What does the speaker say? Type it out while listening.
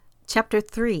Chapter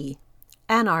 3,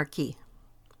 Anarchy.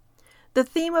 The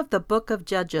theme of the book of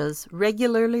Judges,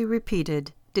 regularly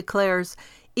repeated, declares,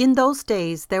 "In those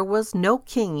days there was no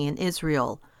king in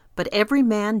Israel, but every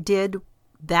man did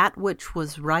that which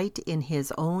was right in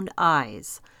his own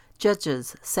eyes."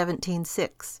 Judges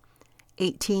 17:6,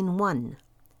 18:1,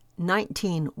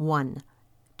 19:1,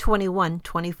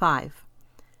 21:25.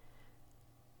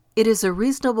 It is a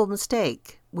reasonable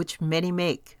mistake, which many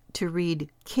make, to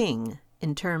read king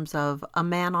in terms of a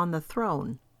man on the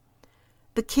throne.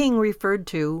 The king referred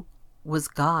to was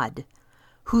God,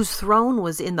 whose throne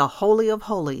was in the Holy of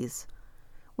Holies.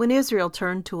 When Israel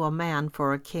turned to a man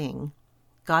for a king,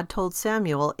 God told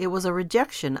Samuel it was a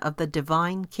rejection of the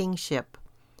divine kingship.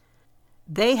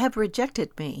 "They have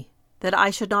rejected me, that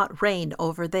I should not reign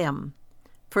over them."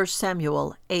 1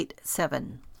 Samuel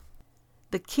 8:7.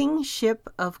 The kingship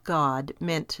of God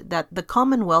meant that the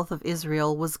commonwealth of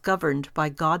Israel was governed by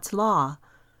God's law,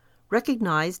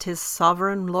 recognized his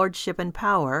sovereign lordship and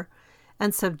power,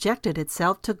 and subjected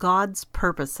itself to God's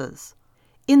purposes.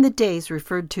 In the days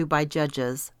referred to by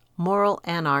Judges, moral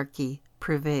anarchy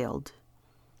prevailed.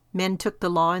 Men took the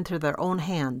law into their own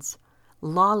hands,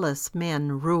 lawless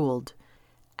men ruled,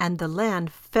 and the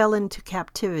land fell into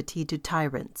captivity to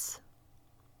tyrants.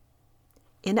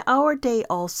 In our day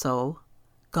also,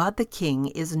 God the King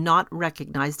is not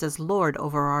recognized as Lord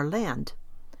over our land,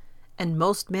 and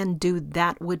most men do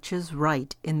that which is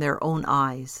right in their own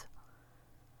eyes.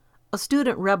 A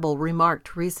student rebel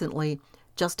remarked recently,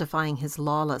 justifying his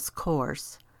lawless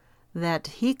course, that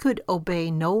he could obey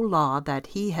no law that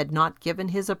he had not given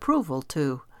his approval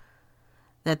to,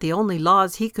 that the only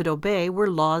laws he could obey were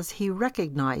laws he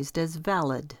recognized as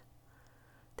valid.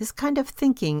 This kind of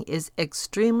thinking is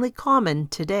extremely common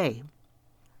today.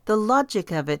 The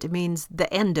logic of it means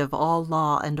the end of all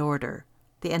law and order,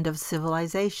 the end of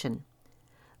civilization.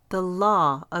 The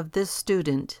law of this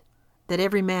student, that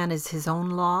every man is his own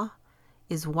law,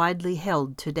 is widely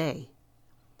held today.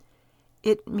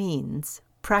 It means,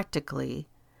 practically,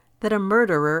 that a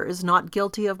murderer is not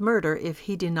guilty of murder if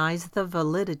he denies the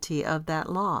validity of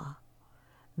that law.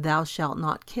 Thou shalt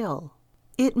not kill.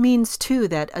 It means, too,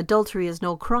 that adultery is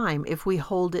no crime if we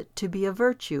hold it to be a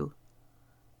virtue.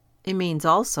 It means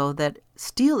also that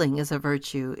stealing is a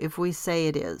virtue if we say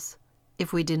it is,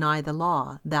 if we deny the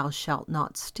law, thou shalt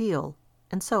not steal,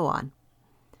 and so on.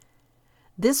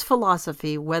 This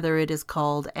philosophy, whether it is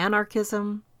called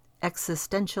anarchism,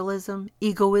 existentialism,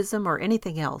 egoism, or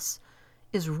anything else,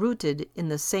 is rooted in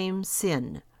the same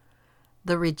sin,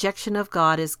 the rejection of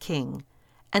God as king,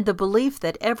 and the belief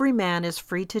that every man is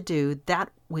free to do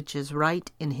that which is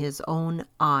right in his own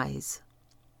eyes.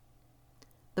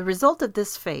 The result of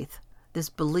this faith, this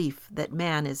belief that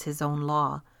man is his own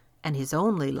law, and his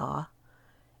only law,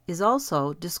 is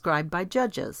also described by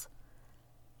Judges: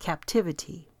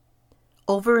 captivity.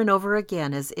 Over and over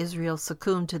again, as Israel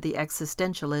succumbed to the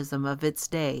existentialism of its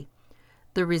day,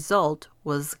 the result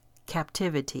was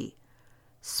captivity,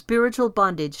 spiritual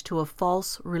bondage to a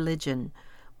false religion,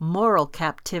 moral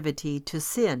captivity to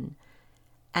sin,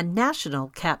 and national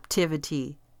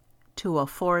captivity to a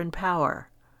foreign power.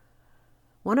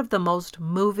 One of the most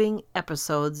moving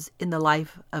episodes in the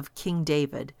life of King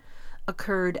David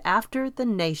occurred after the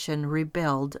nation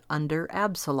rebelled under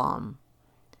Absalom.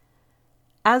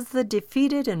 As the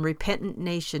defeated and repentant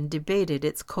nation debated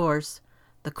its course,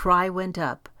 the cry went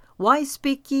up, "Why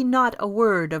speak ye not a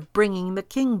word of bringing the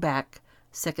king back?"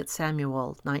 2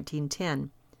 Samuel 19:10.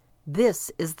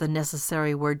 This is the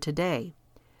necessary word today.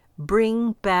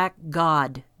 Bring back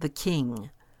God, the King,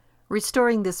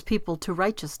 restoring this people to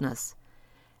righteousness,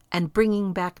 and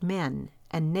bringing back men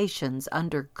and nations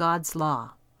under God's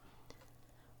law.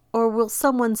 Or will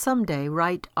someone someday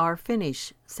write our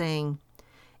finish, saying,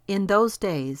 "In those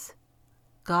days,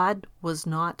 God was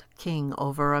not king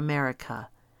over America,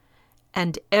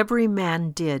 and every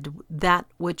man did that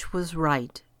which was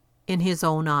right in his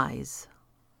own eyes."